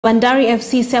Bandari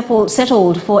FC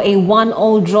settled for a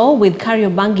 1-1 draw with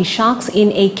Kariobangi Sharks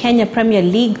in a Kenya Premier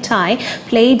League tie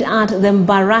played at the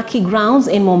Bandari grounds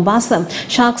in Mombasa.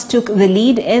 Sharks took the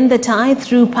lead in the tie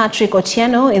through Patrick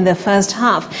Otieno in the first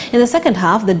half. In the second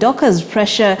half, the Dockers'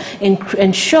 pressure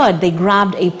ensured they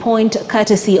grabbed a point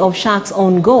courtesy of Sharks'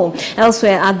 own goal.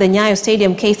 Elsewhere at the Nyayo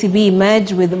Stadium, KCB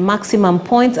emerged with maximum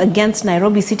points against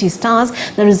Nairobi City Stars.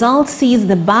 The result sees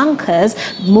the Bankers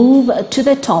move to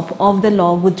the top of the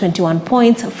log with 21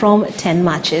 points from 10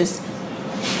 matches.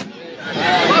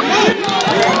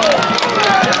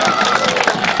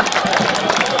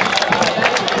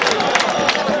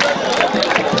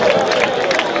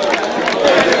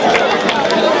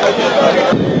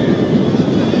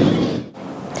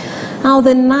 Now,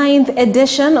 the 9th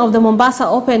edition of the Mombasa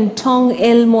Open Tong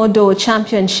Il Modo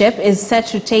Championship is set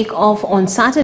to take off on Saturday.